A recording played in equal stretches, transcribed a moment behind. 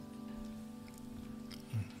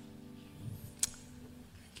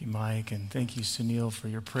Thank you, Mike, and thank you, Sunil, for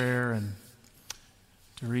your prayer, and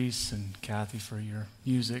Doris and Kathy for your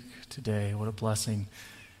music today. What a blessing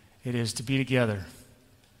it is to be together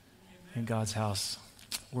in God's house,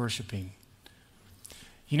 worshiping.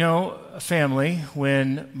 You know, family,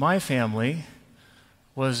 when my family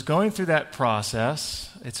was going through that process,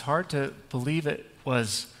 it's hard to believe it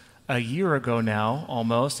was a year ago now,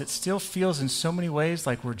 almost. It still feels in so many ways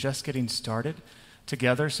like we're just getting started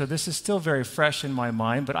together. So this is still very fresh in my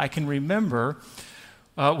mind, but I can remember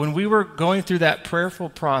when we were going through that prayerful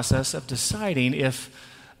process of deciding if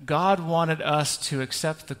God wanted us to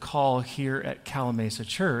accept the call here at Calimesa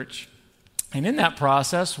Church. And in that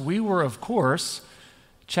process, we were, of course,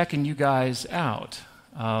 checking you guys out.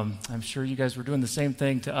 I'm sure you guys were doing the same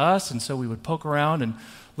thing to us, and so we would poke around and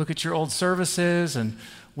look at your old services and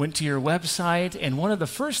went to your website. And one of the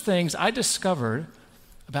first things I discovered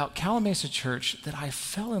about Calimesa Church that I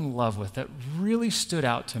fell in love with, that really stood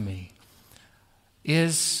out to me,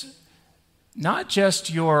 is not just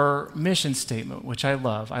your mission statement, which I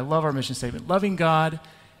love. I love our mission statement, loving God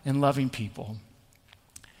and loving people.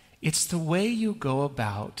 It's the way you go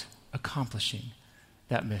about accomplishing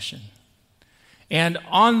that mission. And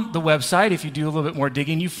on the website, if you do a little bit more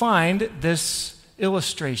digging, you find this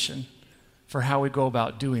illustration for how we go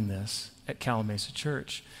about doing this at Calimesa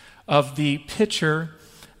Church of the pitcher,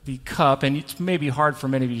 the cup, and it's maybe hard for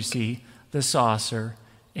many of you to see, the saucer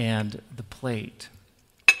and the plate.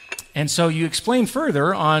 And so you explain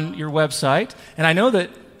further on your website, and I know that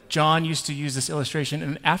John used to use this illustration,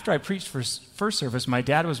 and after I preached for first service, my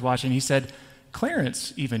dad was watching, he said,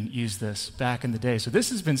 Clarence even used this back in the day. So this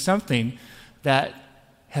has been something that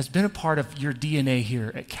has been a part of your DNA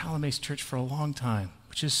here at Calimesa Church for a long time,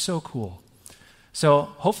 which is so cool. So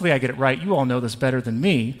hopefully I get it right. You all know this better than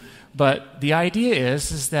me, but the idea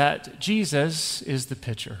is that Jesus is the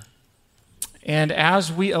pitcher. And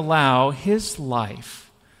as we allow his life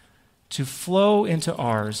to flow into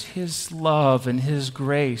ours, his love and his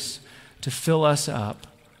grace to fill us up,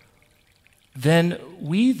 then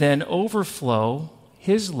we overflow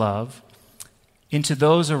his love into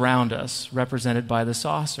those around us, represented by the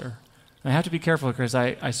saucer. And I have to be careful because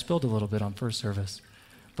I spilled a little bit on first service.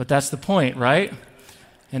 But that's the point, right?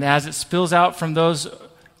 And as it spills out from those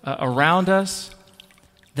around us,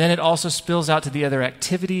 then it also spills out to the other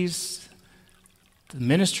activities, the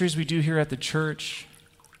ministries we do here at the church.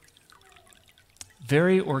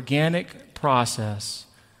 Very organic process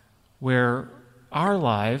where our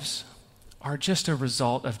lives are just a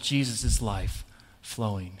result of Jesus' life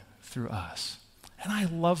flowing through us. And I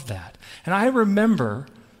love that. And I remember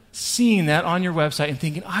seeing that on your website and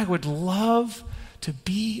thinking, I would love to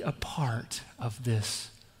be a part of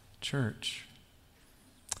this church.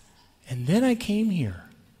 And then I came here.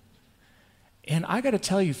 And I got to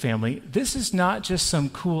tell you, family, this is not just some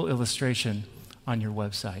cool illustration on your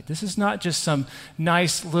website. This is not just some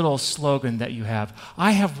nice little slogan that you have.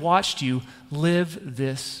 I have watched you live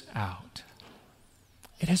this out.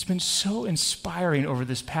 It has been so inspiring over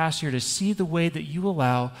this past year to see the way that you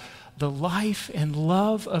allow the life and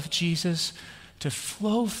love of Jesus to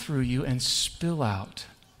flow through you and spill out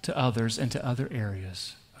to others and to other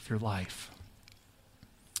areas of your life.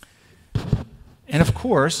 And of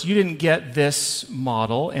course, you didn't get this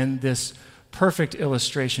model and this perfect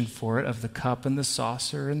illustration for it of the cup and the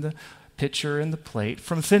saucer and the pitcher and the plate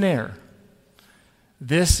from thin air.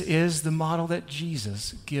 This is the model that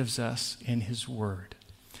Jesus gives us in his word.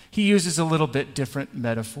 He uses a little bit different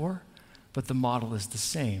metaphor, but the model is the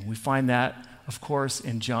same. We find that, of course,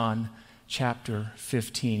 in John chapter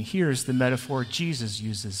 15. Here's the metaphor Jesus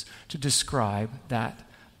uses to describe that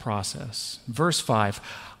process. Verse 5,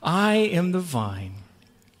 I am the vine,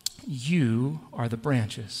 you are the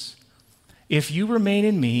branches. If you remain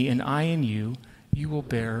in me and I in you, you will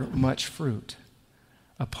bear much fruit.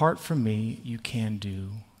 Apart from me, you can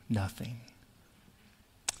do nothing.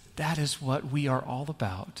 That is what we are all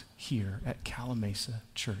about here at Calimesa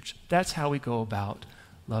Church. That's how we go about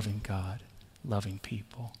loving God, loving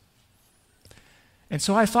people. And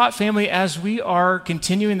so I thought, family, as we are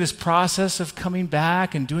continuing this process of coming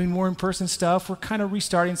back and doing more in-person stuff, we're kind of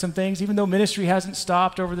restarting some things. Even though ministry hasn't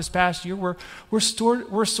stopped over this past year, we're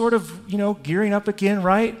sort of, gearing up again,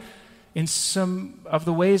 right? In some of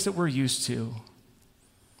the ways that we're used to.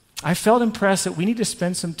 I felt impressed that we need to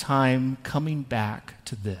spend some time coming back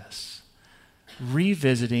to this,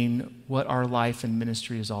 revisiting what our life and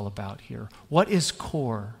ministry is all about here. What is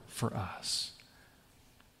core for us?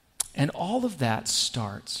 And all of that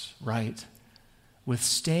starts, right, with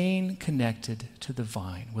staying connected to the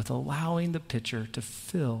vine, with allowing the pitcher to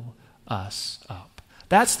fill us up.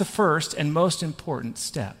 That's the first and most important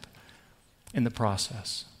step in the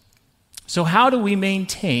process. So how do we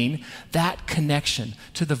maintain that connection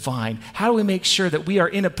to the vine? How do we make sure that we are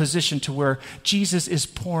in a position to where Jesus is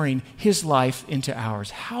pouring his life into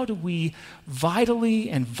ours? How do we vitally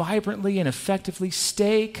and vibrantly and effectively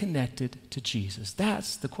stay connected to Jesus?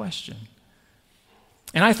 That's the question.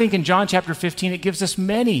 And I think in John chapter 15, it gives us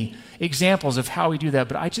many examples of how we do that,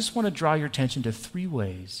 but I just want to draw your attention to 3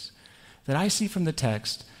 ways that I see from the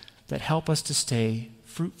text that help us to stay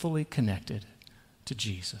fruitfully connected to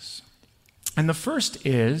Jesus. And the first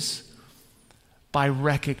is by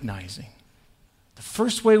recognizing. The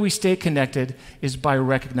first way we stay connected is by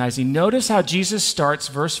recognizing. Notice how Jesus starts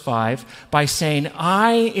verse 5 by saying,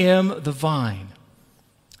 I am the vine.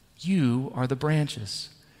 You are the branches.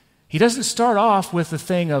 He doesn't start off with the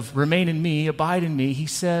thing of remain in me, abide in me. He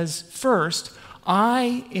says, first,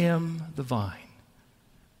 I am the vine.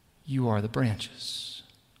 You are the branches.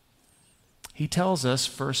 He tells us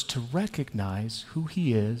first to recognize who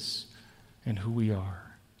he is and who we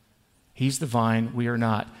are. He's the vine, we are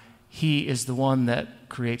not. He is the one that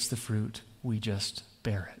creates the fruit, we just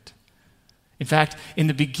bear it. In fact, in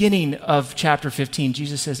the beginning of chapter 15,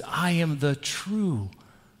 Jesus says, I am the true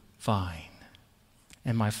vine,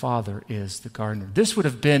 and my Father is the gardener. This would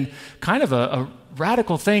have been kind of a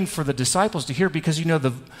radical thing for the disciples to hear because, you know, the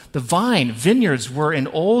vine, vineyards were an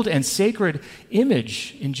old and sacred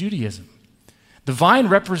image in Judaism. The vine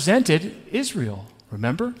represented Israel,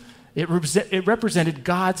 remember? It represented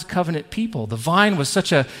God's covenant people. The vine was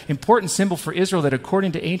such an important symbol for Israel that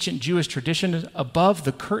according to ancient Jewish tradition, above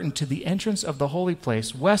the curtain to the entrance of the holy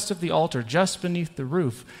place, west of the altar, just beneath the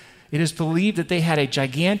roof, it is believed that they had a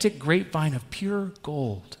gigantic grapevine of pure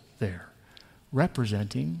gold there,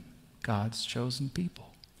 representing God's chosen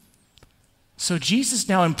people. So Jesus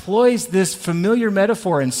now employs this familiar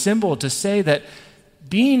metaphor and symbol to say that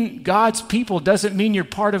being God's people doesn't mean you're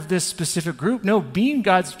part of this specific group. No, being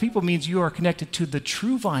God's people means you are connected to the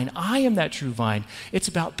true vine. I am that true vine. It's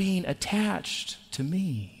about being attached to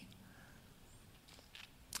me.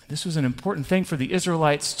 This was an important thing for the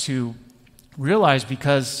Israelites to realize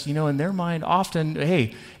because, you know, in their mind often,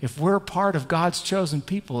 hey, if we're part of God's chosen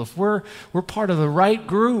people, if we're part of the right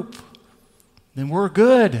group, then we're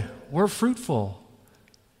good, we're fruitful.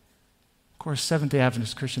 Of course, Seventh-day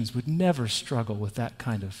Adventist Christians would never struggle with that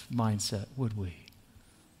kind of mindset, would we?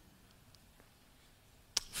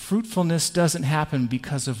 Fruitfulness doesn't happen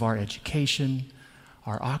because of our education,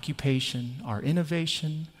 our occupation, our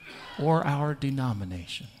innovation, or our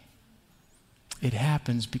denomination. It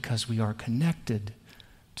happens because we are connected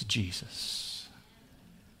to Jesus.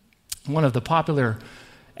 One of the popular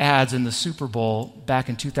ads in the Super Bowl back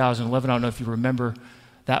in 2011, I don't know if you remember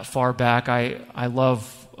that far back. I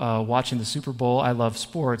love watching the Super Bowl. I love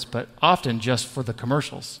sports, but often just for the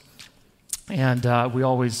commercials. And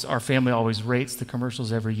our family always rates the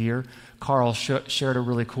commercials every year. Carl shared a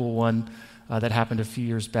really cool one that happened a few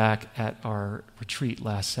years back at our retreat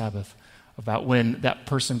last Sabbath about when that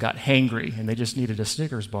person got hangry and they just needed a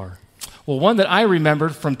Snickers bar. Well, one that I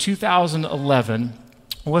remembered from 2011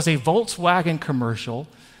 was a Volkswagen commercial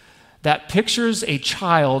that pictures a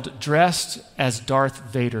child dressed as Darth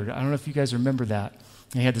Vader. I don't know if you guys remember that.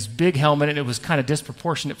 And he had this big helmet, and it was kind of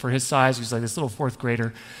disproportionate for his size. He was like this little 4th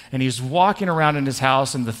grader. And he's walking around in his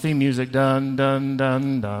house, and the theme music, dun, dun,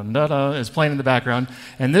 dun, dun, dun, dun, is playing in the background.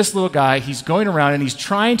 And this little guy, he's going around, and he's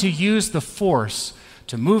trying to use the Force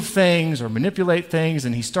to move things or manipulate things.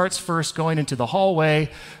 And he starts first going into the hallway,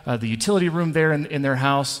 the utility room there in their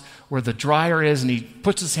house where the dryer is, and he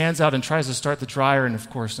puts his hands out and tries to start the dryer, and of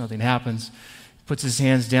course nothing happens. Puts his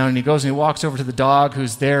hands down, and he goes and he walks over to the dog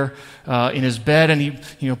who's there in his bed, and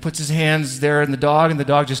he puts his hands there in the dog, and the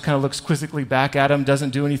dog just kind of looks quizzically back at him, doesn't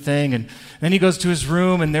do anything. And then he goes to his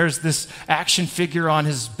room, and there's this action figure on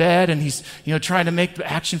his bed, and he's trying to make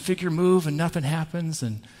the action figure move, and nothing happens.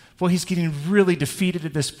 And boy, he's getting really defeated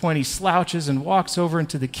at this point. He slouches and walks over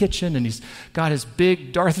into the kitchen, and he's got his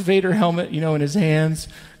big Darth Vader helmet, in his hands,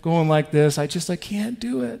 going like this. I can't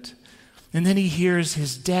do it. And then he hears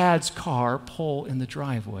his dad's car pull in the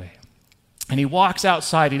driveway. And he walks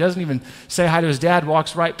outside. He doesn't even say hi to his dad,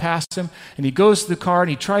 walks right past him. And he goes to the car and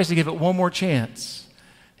he tries to give it one more chance.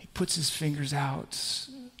 He puts his fingers out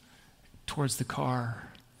towards the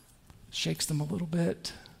car, shakes them a little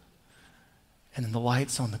bit. And then the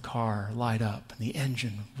lights on the car light up and the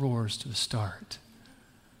engine roars to a start.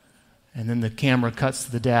 And then the camera cuts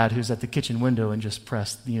to the dad who's at the kitchen window and just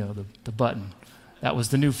pressed the button. That was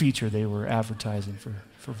the new feature they were advertising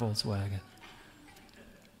for Volkswagen.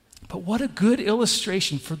 But what a good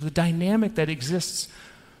illustration for the dynamic that exists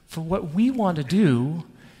for what we want to do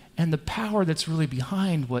and the power that's really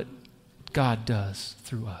behind what God does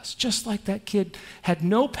through us. Just like that kid had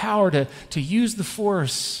no power to use the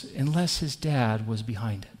force unless his dad was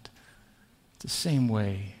behind it. It's the same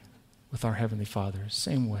way with our Heavenly Father,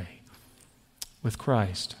 same way with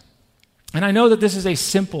Christ. And I know that this is a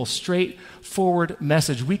simple, straightforward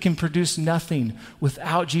message. We can produce nothing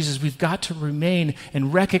without Jesus. We've got to remain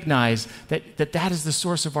and recognize that is the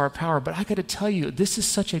source of our power. But I got to tell you, this is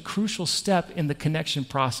such a crucial step in the connection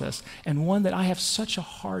process, and one that I have such a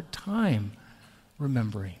hard time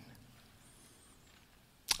remembering.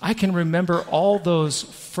 I can remember all those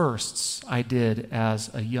firsts I did as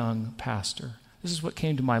a young pastor. This is what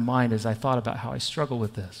came to my mind as I thought about how I struggle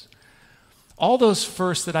with this. All those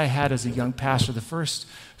firsts that I had as a young pastor, the first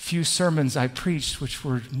few sermons I preached, which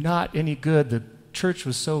were not any good, the church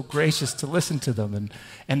was so gracious to listen to them,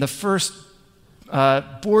 and the first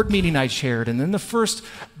board meeting I chaired, and then the first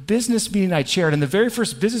business meeting I chaired, and the very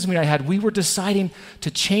first business meeting I had, we were deciding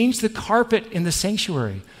to change the carpet in the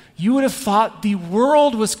sanctuary. You would have thought the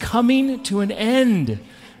world was coming to an end.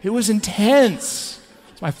 It was intense.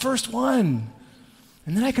 It's my first one.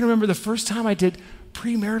 And then I can remember the first time I did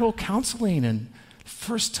premarital counseling, and the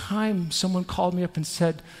first time someone called me up and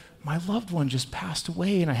said, my loved one just passed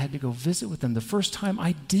away and I had to go visit with them. The first time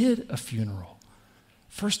I did a funeral.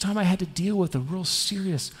 First time I had to deal with a real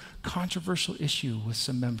serious, controversial issue with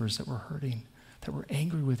some members that were hurting, that were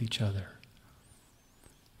angry with each other.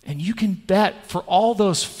 And you can bet for all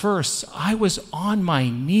those firsts, I was on my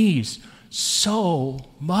knees so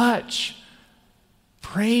much,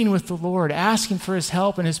 praying with the Lord, asking for his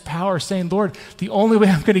help and his power, saying, Lord, the only way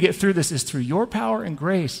I'm going to get through this is through your power and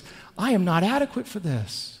grace. I am not adequate for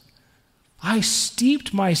this. I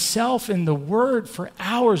steeped myself in the word for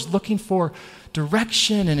hours looking for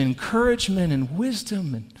direction and encouragement and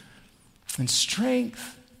wisdom and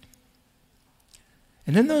strength.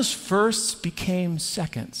 And then those firsts became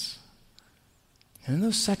seconds. And then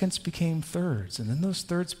those seconds became thirds. And then those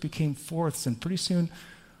thirds became fourths. And pretty soon,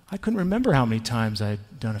 I couldn't remember how many times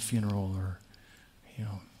I'd done a funeral or,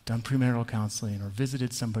 done premarital counseling or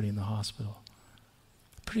visited somebody in the hospital.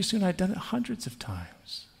 Pretty soon I'd done it hundreds of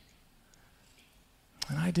times.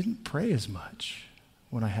 And I didn't pray as much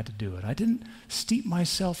when I had to do it. I didn't steep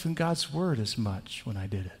myself in God's word as much when I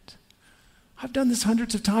did it. I've done this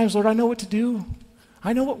hundreds of times. Lord, I know what to do.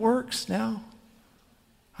 I know what works now.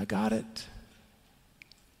 I got it.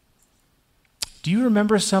 Do you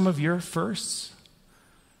remember some of your firsts?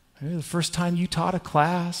 Maybe the first time you taught a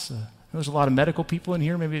class. There's a lot of medical people in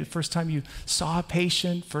here. Maybe the first time you saw a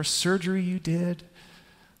patient, first surgery you did.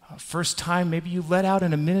 First time maybe you led out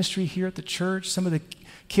in a ministry here at the church. Some of the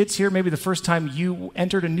kids here, maybe the first time you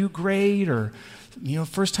entered a new grade, or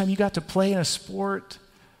first time you got to play in a sport.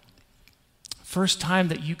 First time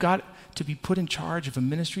that you got to be put in charge of a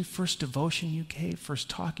ministry. First devotion you gave. First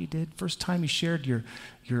talk you did. First time you shared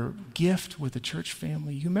your gift with the church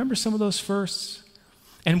family. You remember some of those firsts?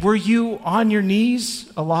 And were you on your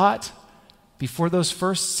knees a lot before those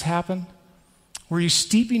firsts happened? Were you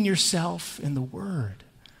steeping yourself in the word,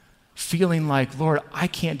 feeling like, Lord, I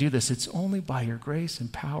can't do this. It's only by your grace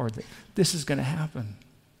and power that this is going to happen.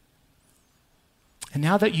 And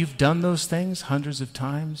now that you've done those things hundreds of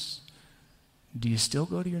times, do you still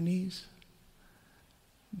go to your knees?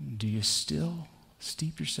 Do you still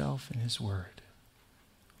steep yourself in his word?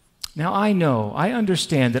 Now, I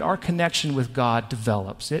understand that our connection with God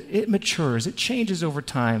develops. It matures. It changes over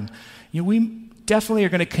time. We definitely are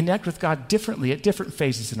going to connect with God differently at different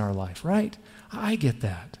phases in our life, right? I get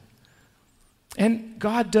that. And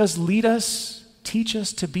God does lead us, teach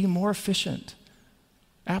us to be more efficient.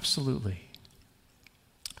 Absolutely.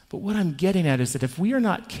 But what I'm getting at is that if we are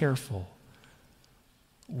not careful,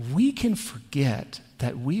 we can forget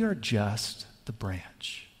that we are just the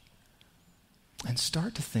branch and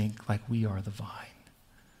start to think like we are the vine.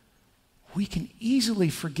 We can easily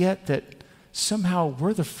forget that somehow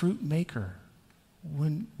we're the fruit maker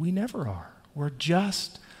when we never are. We're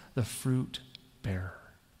just the fruit bearer.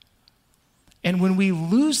 And when we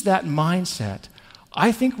lose that mindset,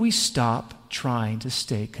 I think we stop trying to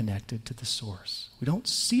stay connected to the source. We don't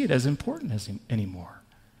see it as important anymore.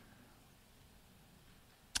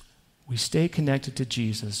 We stay connected to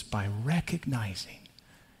Jesus by recognizing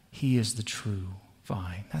he is the true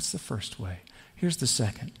vine. That's the first way. Here's the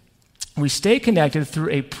second. We stay connected through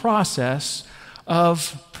a process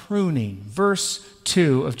of pruning. Verse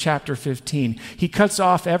 2 of chapter 15. He cuts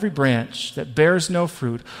off every branch that bears no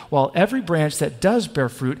fruit, while every branch that does bear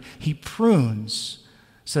fruit, he prunes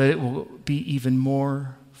so that it will be even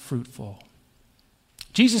more fruitful.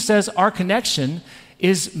 Jesus says our connection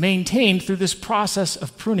is maintained through this process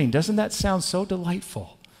of pruning. Doesn't that sound so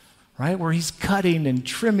delightful? right? Where he's cutting and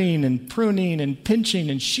trimming and pruning and pinching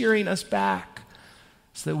and shearing us back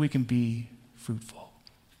so that we can be fruitful.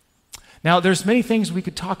 Now, there's many things we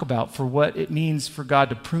could talk about for what it means for God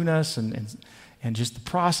to prune us and just the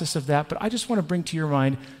process of that, but I just want to bring to your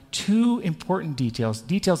mind two important details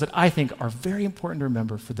that I think are very important to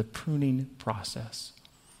remember for the pruning process.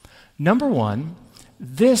 Number one,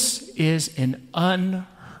 this is an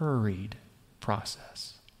unhurried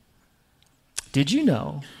process. Did you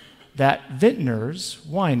know that vintners,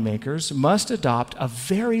 winemakers, must adopt a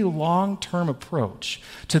very long-term approach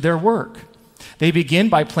to their work? They begin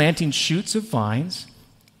by planting shoots of vines,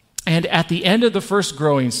 and at the end of the first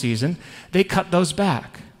growing season, they cut those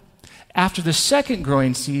back. After the second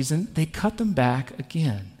growing season, they cut them back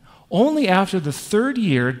again. Only after the third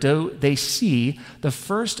year do they see the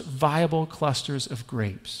first viable clusters of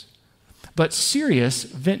grapes. But serious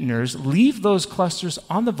vintners leave those clusters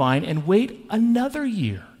on the vine and wait another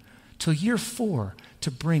year, till year 4,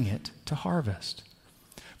 to bring it to harvest.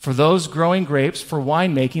 For those growing grapes for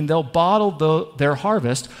winemaking, they'll bottle their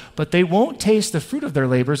harvest, but they won't taste the fruit of their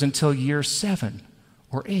labors until year 7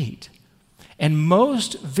 or 8. And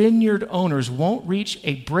most vineyard owners won't reach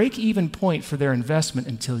a break-even point for their investment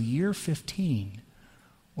until year 15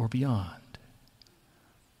 or beyond.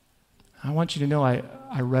 I want you to know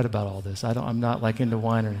I read about all this. I'm not like into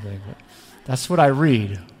wine or anything, but that's what I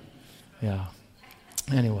read. Yeah.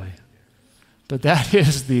 Anyway, but that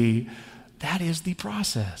is the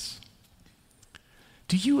process.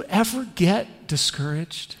 Do you ever get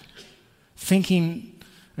discouraged, thinking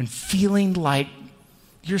and feeling like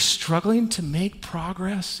you're struggling to make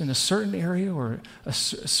progress in a certain area or a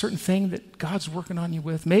certain thing that God's working on you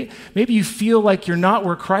with? Maybe you feel like you're not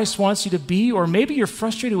where Christ wants you to be, or maybe you're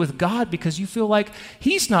frustrated with God because you feel like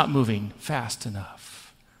He's not moving fast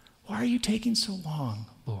enough. Why are you taking so long,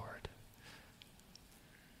 Lord?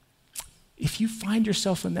 If you find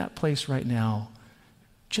yourself in that place right now,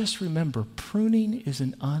 just remember, pruning is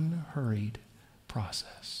an unhurried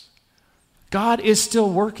process. God is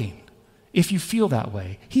still working. If you feel that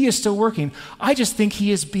way, He is still working. I just think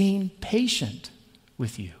He is being patient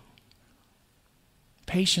with you,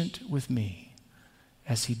 patient with me,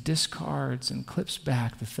 as He discards and clips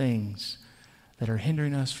back the things that are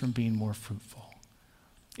hindering us from being more fruitful.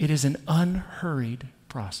 It is an unhurried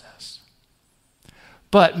process.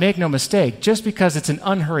 But make no mistake, just because it's an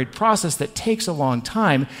unhurried process that takes a long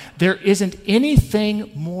time, there isn't anything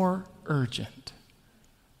more urgent.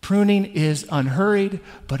 Pruning is unhurried,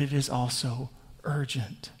 but it is also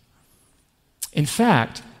urgent. In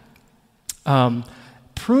fact,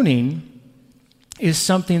 pruning is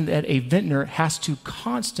something that a vintner has to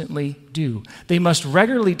constantly do. They must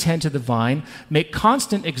regularly tend to the vine, make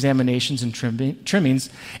constant examinations and trimmings.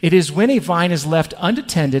 It is when a vine is left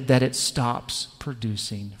unattended that it stops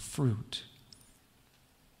producing fruit.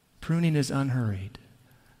 Pruning is unhurried,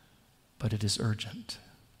 but it is urgent.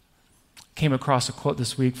 Came across a quote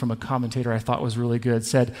this week from a commentator I thought was really good. It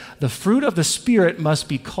said, "The fruit of the Spirit must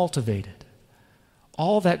be cultivated.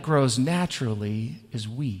 All that grows naturally is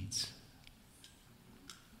weeds."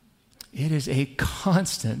 It is a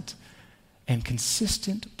constant and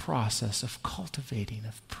consistent process of cultivating,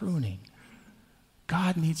 of pruning.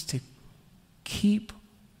 God needs to keep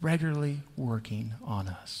regularly working on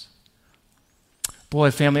us. Boy,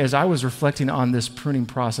 family, as I was reflecting on this pruning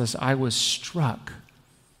process, I was struck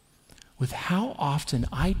with how often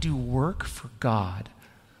I do work for God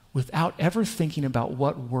without ever thinking about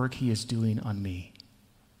what work He is doing on me.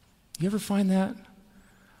 You ever find that?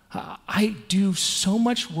 I do so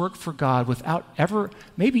much work for God without ever,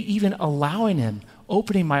 maybe even allowing Him,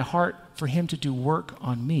 opening my heart for Him to do work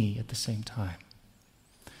on me at the same time.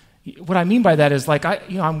 What I mean by that is like,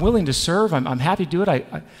 I'm willing to serve. I'm happy to do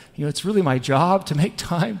it. It's really my job to make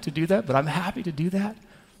time to do that, but I'm happy to do that.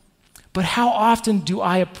 But how often do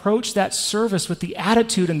I approach that service with the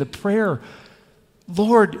attitude and the prayer,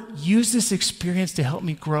 Lord, use this experience to help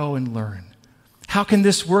me grow and learn? How can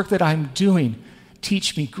this work that I'm doing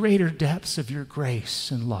teach me greater depths of your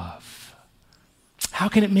grace and love? How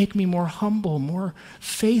can it make me more humble, more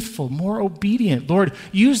faithful, more obedient? Lord,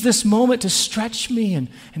 use this moment to stretch me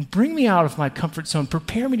and bring me out of my comfort zone.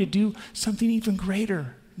 Prepare me to do something even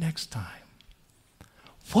greater next time.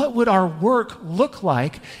 What would our work look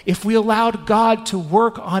like if we allowed God to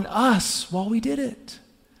work on us while we did it?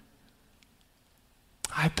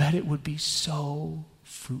 I bet it would be so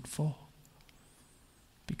fruitful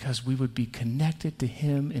because we would be connected to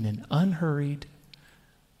Him in an unhurried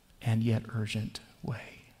and yet urgent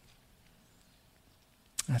way.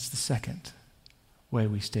 That's the second way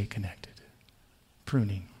we stay connected.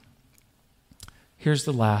 Pruning. Here's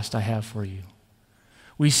the last I have for you.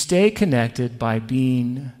 We stay connected by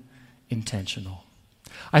being intentional.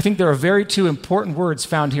 I think there are two important words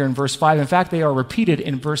found here in verse 5. In fact, they are repeated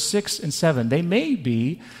in verse 6 and 7. They may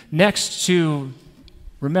be, next to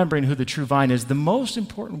remembering who the true vine is, the most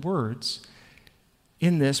important words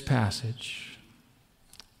in this passage.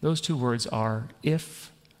 Those two words are,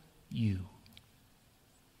 if you.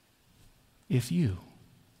 If you,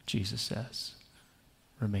 Jesus says,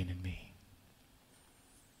 remain in me.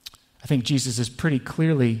 I think Jesus is pretty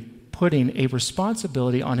clearly putting a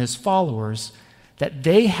responsibility on his followers that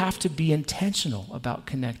they have to be intentional about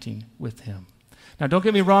connecting with him. Now, don't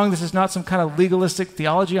get me wrong, this is not some kind of legalistic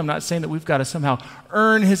theology. I'm not saying that we've got to somehow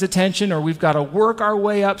earn his attention or we've got to work our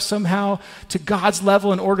way up somehow to God's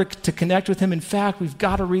level in order to connect with him. In fact, we've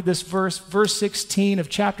got to read this verse 16 of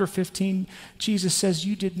chapter 15. Jesus says,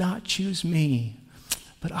 "You did not choose me,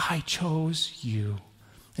 but I chose you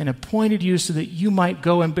and appointed you so that you might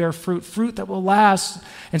go and bear fruit that will last,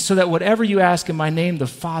 and so that whatever you ask in my name, the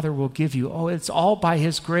Father will give you." Oh, it's all by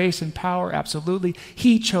his grace and power, absolutely.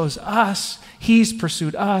 He chose us. He's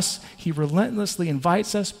pursued us. He relentlessly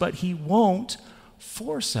invites us, but he won't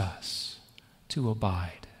force us to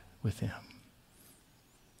abide with him.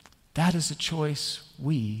 That is a choice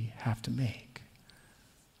we have to make.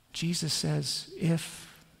 Jesus says, if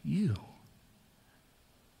you.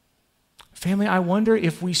 Family, I wonder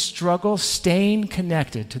if we struggle staying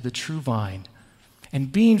connected to the true vine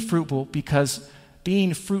and being fruitful because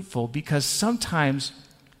sometimes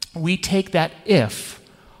we take that if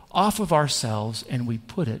off of ourselves and we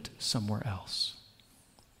put it somewhere else.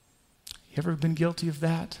 You ever been guilty of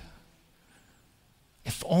that?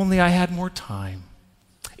 If only I had more time.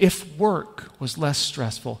 If work was less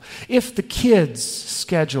stressful, if the kids'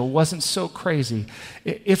 schedule wasn't so crazy,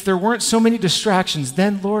 if there weren't so many distractions,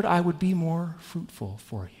 then, Lord, I would be more fruitful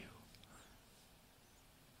for you.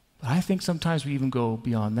 But I think sometimes we even go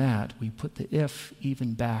beyond that. We put the if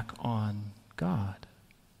even back on God.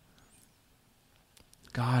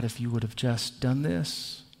 God, if you would have just done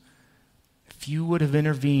this, if you would have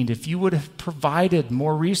intervened, if you would have provided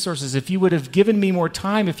more resources, if you would have given me more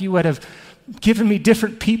time, if you would have given me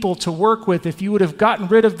different people to work with, if you would have gotten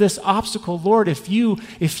rid of this obstacle, Lord, if you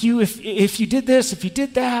did this, if you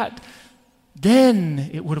did that, then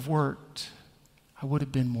it would have worked. I would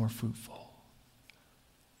have been more fruitful.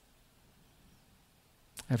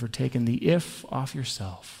 Ever taken the if off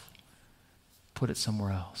yourself, put it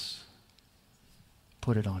somewhere else,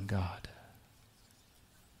 put it on God?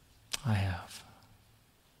 I have.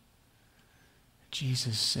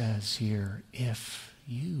 Jesus says here, if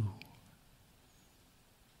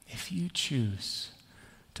you choose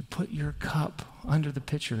to put your cup under the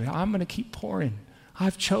pitcher, I'm going to keep pouring.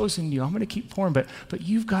 I've chosen you. I'm going to keep pouring, but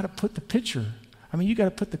you've got to put the pitcher, you've got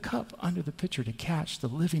to put the cup under the pitcher to catch the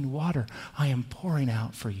living water I am pouring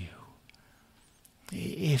out for you.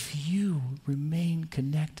 If you remain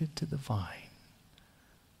connected to the vine.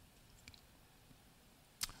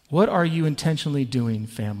 What are you intentionally doing,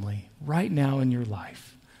 family, right now in your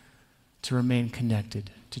life to remain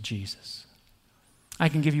connected to Jesus? I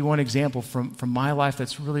can give you one example from my life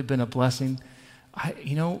that's really been a blessing.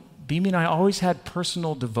 Beamy and I always had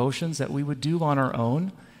personal devotions that we would do on our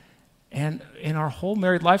own. And in our whole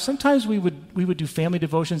married life, sometimes we would do family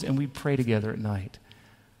devotions and we'd pray together at night.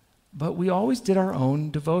 But we always did our own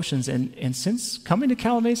devotions. And since coming to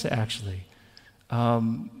Calimesa, actually,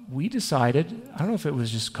 we decided, I don't know if it was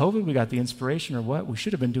just COVID, we got the inspiration or what, we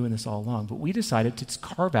should have been doing this all along, but we decided to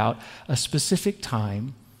carve out a specific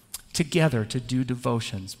time together to do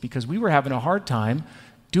devotions because we were having a hard time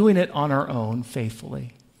doing it on our own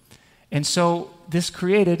faithfully. And so this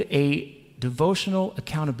created a devotional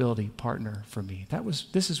accountability partner for me.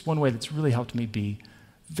 This is one way that's really helped me be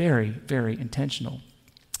very, very intentional.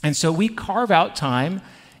 And so we carve out time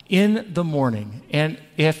in the morning. And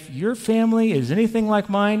if your family is anything like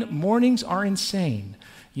mine, mornings are insane.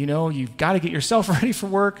 You've got to get yourself ready for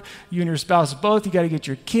work. You and your spouse both. You got to get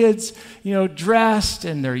your kids, dressed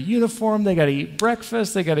in their uniform. They got to eat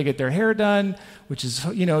breakfast. They got to get their hair done, which is,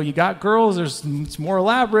 you got girls. It's more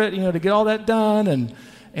elaborate, to get all that done.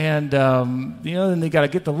 And then they got to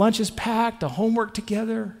get the lunches packed, the homework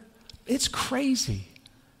together. It's crazy.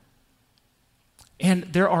 And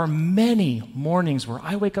there are many mornings where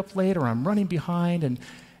I wake up late or I'm running behind and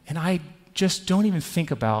I just don't even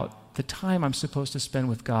think about the time I'm supposed to spend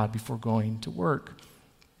with God before going to work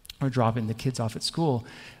or dropping the kids off at school.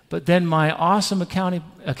 But then my awesome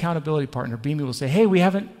accountability partner, Beamy, will say, hey, we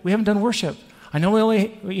haven't done worship. I know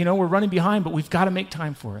we're running behind, but we've got to make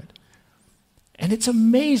time for it. And it's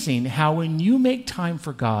amazing how when you make time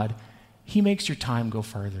for God, he makes your time go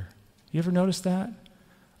further. You ever notice that?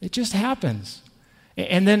 It just happens.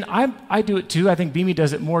 And then I do it too. I think Beamy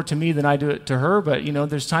does it more to me than I do it to her. But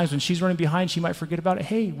there's times when she's running behind, she might forget about it.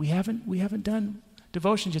 Hey, we haven't done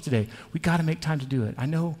devotions yet today. We got to make time to do it. I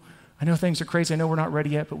know things are crazy. I know we're not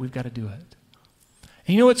ready yet, but we've got to do it.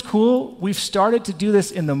 And you know what's cool? We've started to do this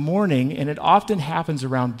in the morning, and it often happens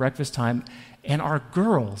around breakfast time. And our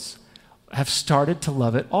girls have started to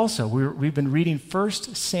love it also. We've been reading 1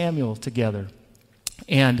 Samuel together.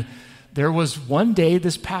 And there was one day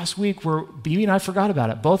this past week where Beamy and I forgot about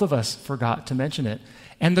it. Both of us forgot to mention it.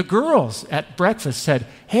 And the girls at breakfast said,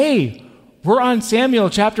 hey, we're on 1 Samuel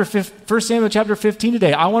chapter 15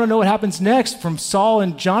 today. I want to know what happens next from Saul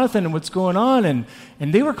and Jonathan and what's going on.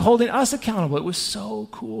 And they were holding us accountable. It was so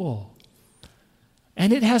cool.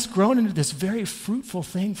 And it has grown into this very fruitful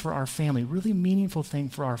thing for our family, really meaningful thing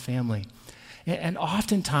for our family. And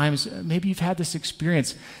oftentimes, maybe you've had this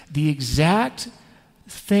experience, the exact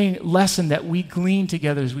lesson that we glean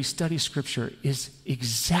together as we study Scripture is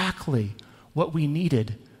exactly what we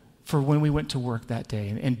needed for when we went to work that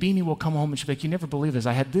day. And Beanie will come home and she'll be like, you never believe this.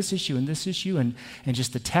 I had this issue, and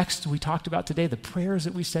just the text we talked about today, the prayers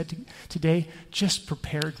that we said today just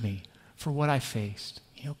prepared me for what I faced.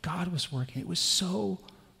 God was working. It was so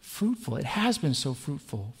fruitful. It has been so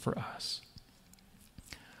fruitful for us.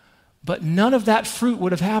 But none of that fruit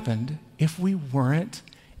would have happened if we weren't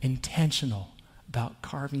intentional about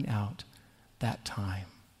carving out that time,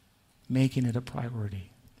 making it a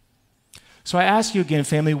priority. So I ask you again,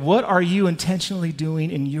 family, what are you intentionally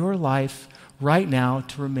doing in your life right now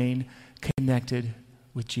to remain connected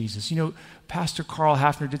with Jesus? Pastor Carl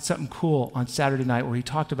Hafner did something cool on Saturday night where he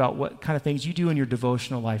talked about what kind of things you do in your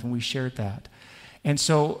devotional life, and we shared that. And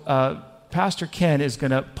so Pastor Ken is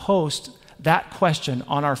going to post that question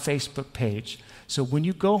on our Facebook page. So when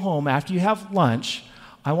you go home after you have lunch,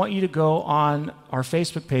 I want you to go on our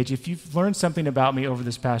Facebook page. If you've learned something about me over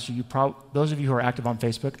this past year, those of you who are active on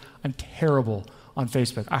Facebook, I'm terrible on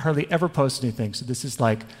Facebook. I hardly ever post anything. So this is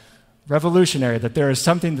like revolutionary that there is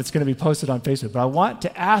something that's going to be posted on Facebook. But I want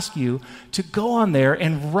to ask you to go on there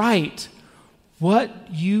and write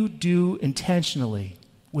what you do intentionally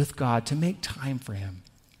with God to make time for Him.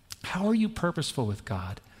 How are you purposeful with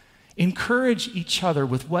God? Encourage each other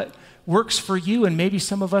with what works for you, and maybe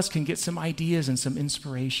some of us can get some ideas and some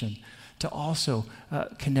inspiration to also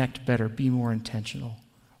connect better, be more intentional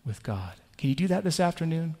with God. Can you do that this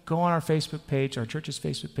afternoon? Go on our Facebook page, our church's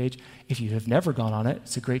Facebook page. If you have never gone on it,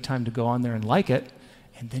 it's a great time to go on there and like it,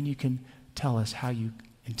 and then you can tell us how you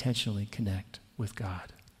intentionally connect with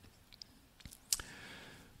God.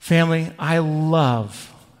 Family, I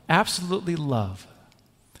absolutely love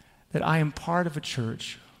that I am part of a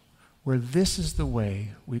church where this is the way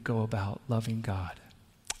we go about loving God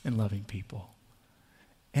and loving people.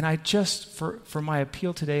 And I just, for my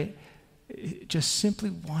appeal today, just simply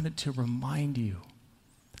wanted to remind you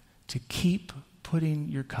to keep putting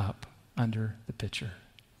your cup under the pitcher.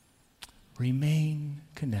 Remain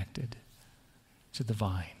connected to the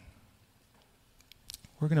vine.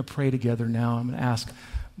 We're going to pray together now. I'm going to ask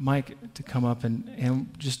Mike to come up and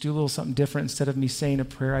just do a little something different. Instead of me saying a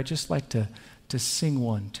prayer, I'd just like to sing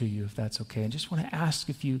one to you, if that's okay. And just want to ask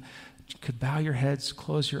if you could bow your heads,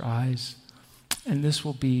 close your eyes, and this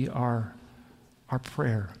will be our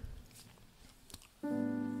prayer.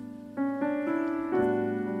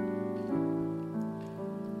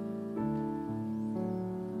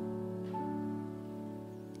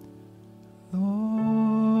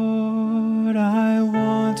 Lord, I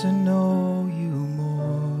want to know you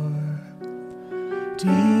more.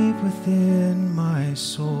 Deep within my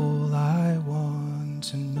soul, I want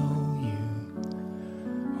to know you.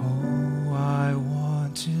 Oh, I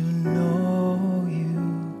want to know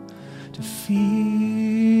you, to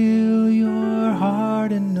feel your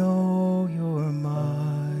heart and know your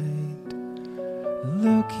mind.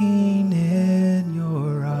 Looking in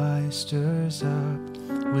your eyes stirs up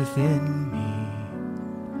within me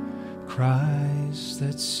cries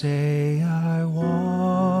that say, I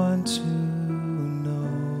want to know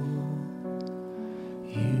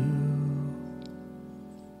you.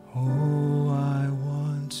 Oh, I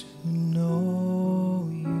want to know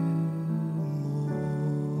you more.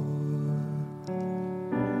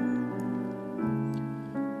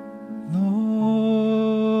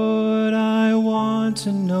 Lord, I want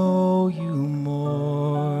to know you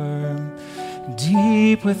more.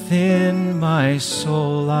 Deep within my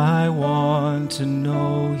soul, I want to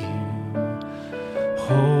know you.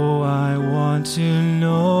 Oh, I want to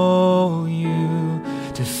know you,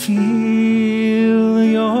 to feel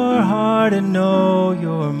your heart and know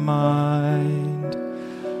your mind.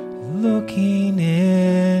 Looking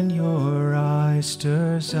in your eyes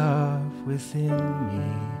stirs up within me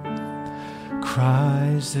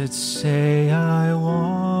Cries that say, I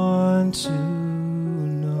want to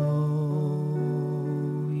know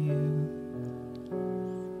you.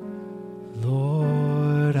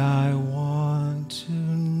 Lord, I want to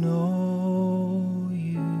know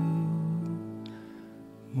you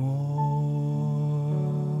more.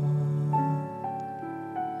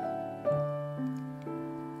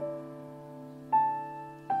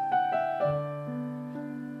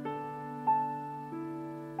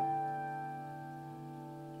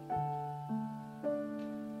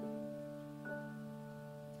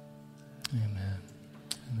 Amen.